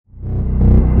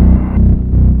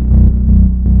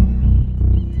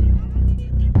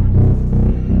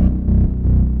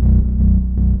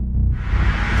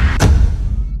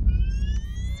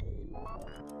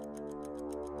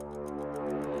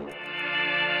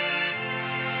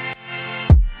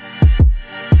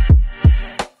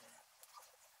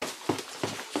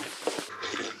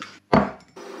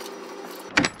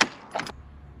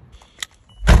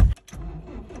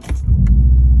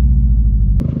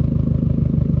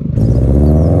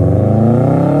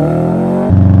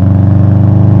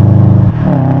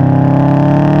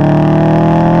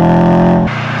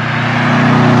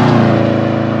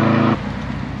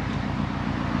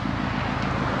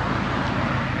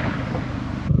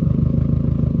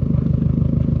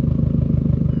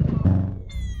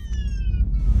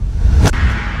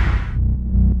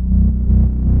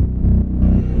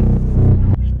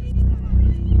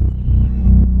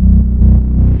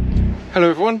Hello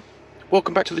everyone,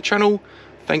 welcome back to the channel.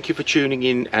 Thank you for tuning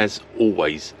in as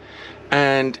always.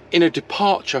 And in a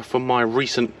departure from my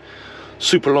recent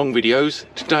super long videos,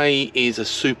 today is a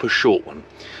super short one.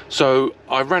 So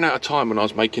I ran out of time when I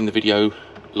was making the video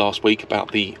last week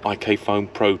about the IK Foam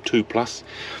Pro 2 Plus,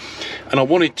 and I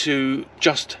wanted to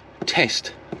just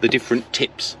test the different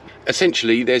tips.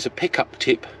 Essentially there's a pickup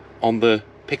tip on the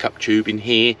pickup tube in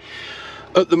here.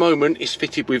 At the moment it's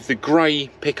fitted with the grey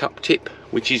pickup tip,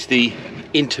 which is the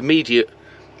intermediate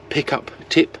pickup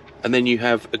tip, and then you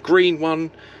have a green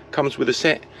one, comes with a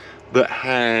set that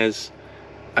has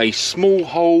a small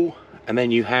hole, and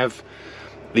then you have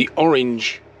the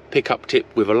orange pickup tip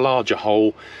with a larger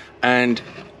hole, and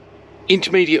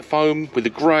intermediate foam with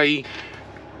a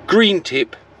green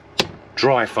tip,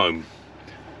 dry foam,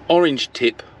 orange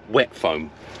tip, wet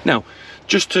foam. Now,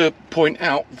 just to point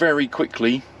out very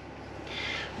quickly,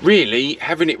 really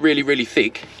having it really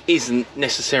thick isn't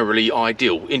necessarily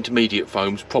ideal. Intermediate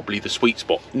foam's probably the sweet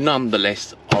spot.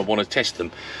 Nonetheless, I want to test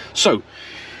them. So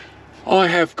I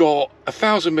have got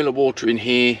 1,000 ml of water in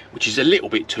here, which is a little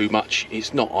bit too much.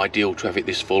 It's not ideal to have it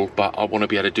this full, but I want to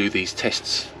be able to do these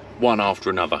tests one after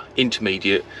another.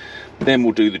 Intermediate, then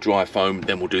we'll do the dry foam,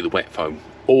 then we'll do the wet foam,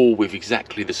 all with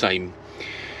exactly the same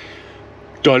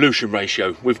dilution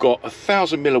ratio. We've got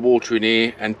 1,000 ml of water in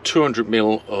here and 200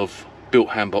 ml of Bilt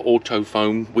Hamber Auto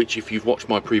Foam, which if you've watched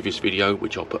my previous video,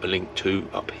 which I'll put a link to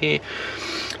up here,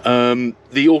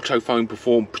 the Auto Foam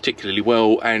performed particularly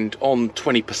well, and on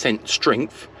 20%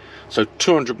 strength, so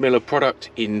 200 ml of product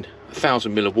in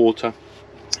 1,000 ml of water,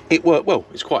 it worked well.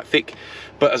 It's quite thick,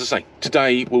 but as I say,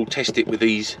 today we'll test it with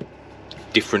these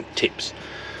different tips.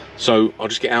 So I'll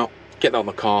just get that on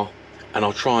the car, and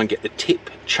I'll try and get the tip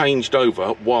changed over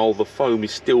while the foam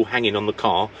is still hanging on the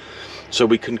car, so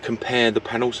we can compare the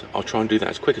panels. I'll try and do that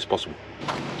as quick as possible.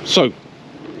 So,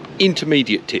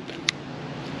 intermediate tip,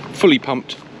 fully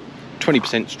pumped,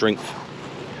 20% strength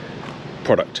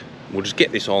product. We'll just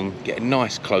get this on, get a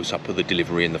nice close-up of the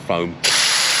delivery and the foam.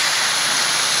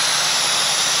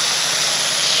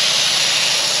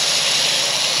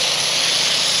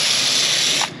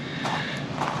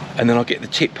 And then I'll get the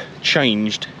tip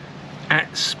changed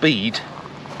at speed.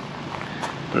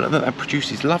 But look, that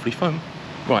produces lovely foam.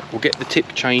 Right, we'll get the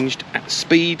tip changed at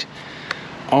speed.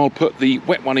 I'll put the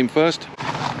wet one in first.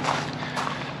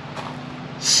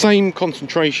 Same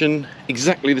concentration,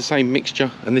 exactly the same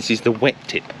mixture, and this is the wet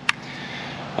tip.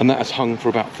 And that has hung for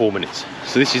about 4 minutes.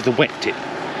 So this is the wet tip.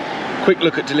 Quick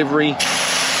look at delivery.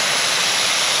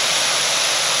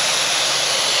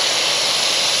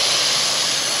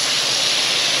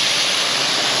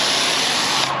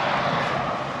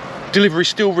 Delivery's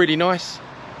still really nice,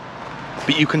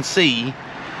 but you can see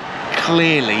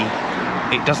clearly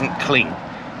it doesn't cling.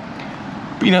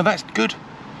 But you know, that's good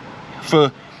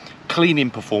for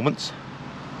cleaning performance.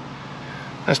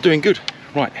 That's doing good.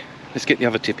 Right, let's get the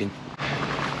other tip in.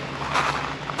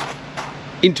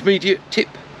 Intermediate tip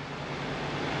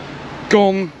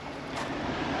gone.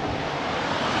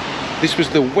 This was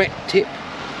the wet tip,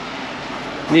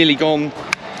 nearly gone.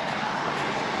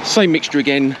 Same mixture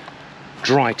again,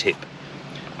 dry tip.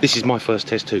 This is my first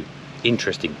test too.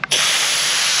 Interesting.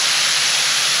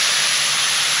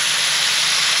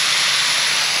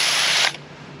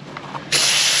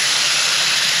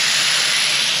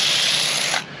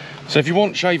 So if you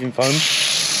want shaving foam,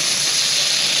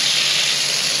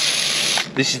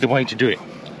 this is the way to do it.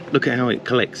 Look at how it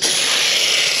collects.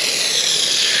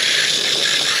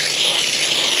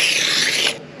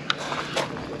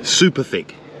 Super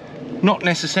thick. Not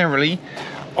necessarily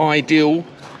ideal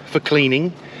for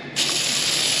cleaning.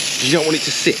 You don't want it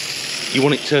to sit. You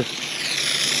want it to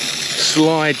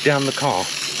slide down the car.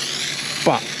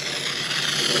 But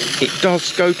it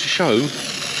does go to show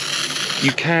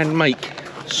you can make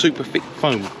super thick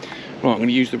foam. Right, I'm going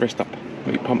to use the rest up. Let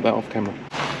me pump that off camera.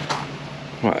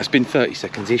 Right, it's been 30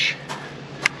 seconds-ish.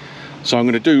 So I'm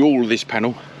going to do all of this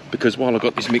panel, because while I've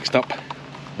got this mixed up,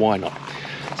 why not?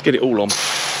 Let's get it all on.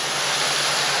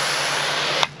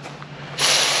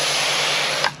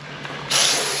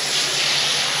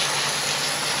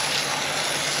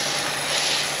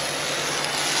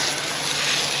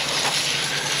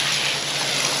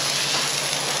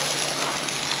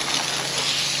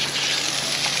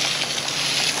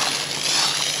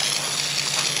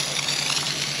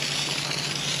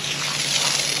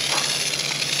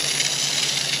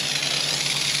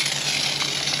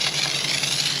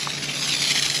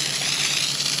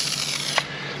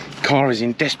 Car is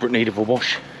in desperate need of a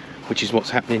wash, which is what's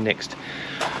happening next.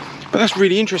 But that's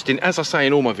really interesting. As I say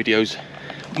in all my videos,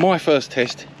 my first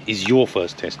test is your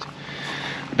first test.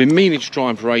 I've been meaning to try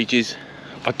them for ages.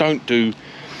 I don't do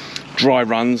dry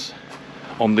runs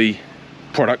on the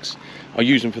products. I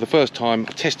use them for the first time,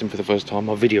 I test them for the first time,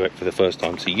 I video it for the first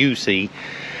time, so you see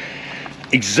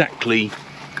exactly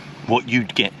what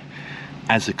you'd get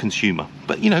as a consumer.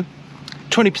 But you know,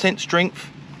 20% strength,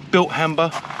 Bilt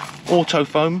Hamber, auto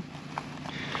foam.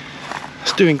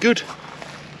 It's doing good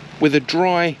with a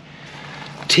dry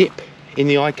tip in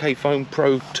the IK Foam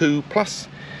Pro 2 Plus,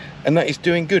 and that is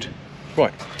doing good.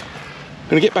 Right, I'm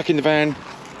gonna get back in the van,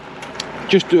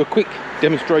 just do a quick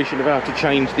demonstration of how to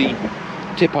change the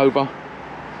tip over,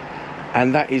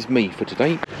 and that is me for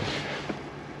today.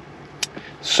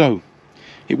 So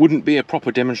it wouldn't be a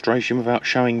proper demonstration without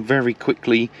showing very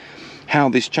quickly how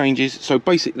this changes. So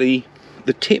basically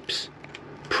the tips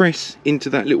press into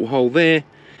that little hole there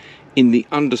in the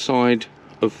underside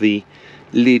of the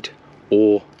lid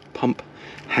or pump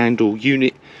handle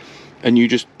unit, and you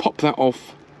just pop that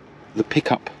off the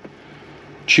pickup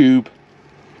tube,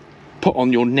 put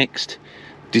on your next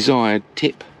desired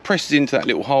tip, presses into that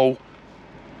little hole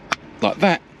like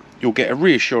that. You'll get a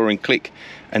reassuring click,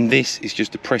 and this is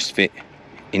just a press fit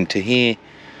into here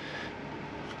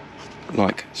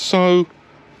like so,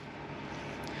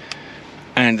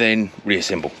 and then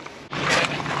reassemble.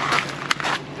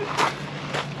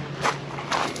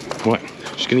 Right,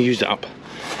 just going to use it up.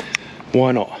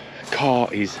 Why not?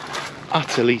 Car is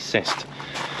utterly cessed.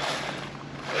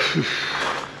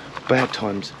 Bad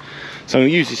times. So I'm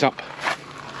going to use this up.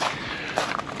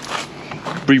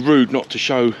 Be rude not to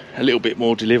show a little bit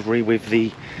more delivery with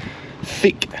the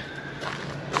thick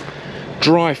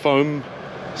dry foam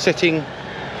setting,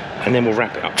 and then we'll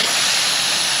wrap it up.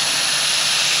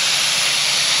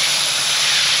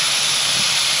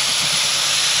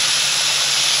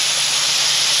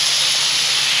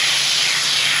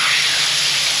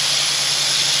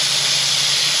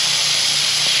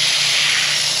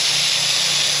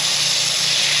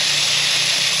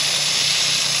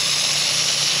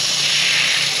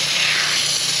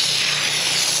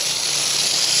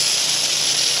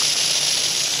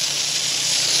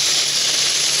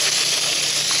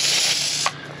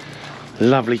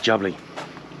 Lovely jubbly,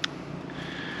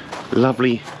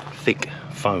 lovely thick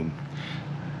foam.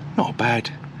 Not a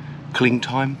bad cling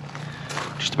time,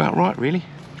 just about right really.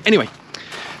 Anyway,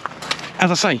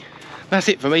 as I say, that's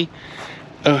it for me.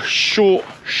 A short,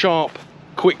 sharp,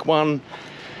 quick one.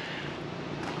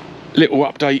 Little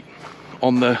update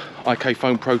on the IK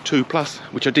Foam Pro 2 Plus,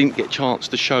 which I didn't get a chance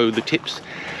to show the tips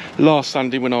last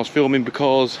Sunday when I was filming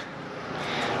because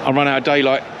I ran out of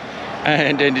daylight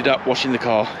and ended up washing the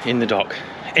car in the dark.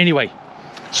 Anyway,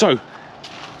 so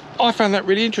I found that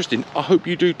really interesting. I hope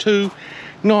you do too.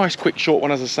 Nice quick short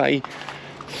one, as I say.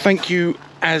 Thank you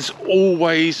as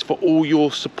always for all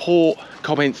your support,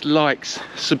 comments, likes,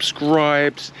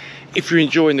 subscribes. If you're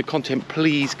enjoying the content,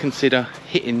 please consider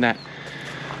hitting that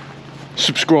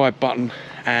subscribe button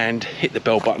and hit the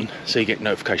bell button so you get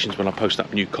notifications when I post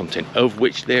up new content, of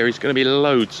which there is going to be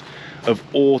loads of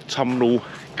autumnal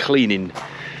cleaning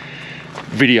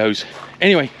videos.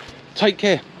 Anyway, take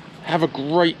care, have a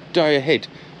great day ahead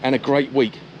and a great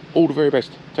week. All the very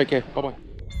best. Take care, bye bye.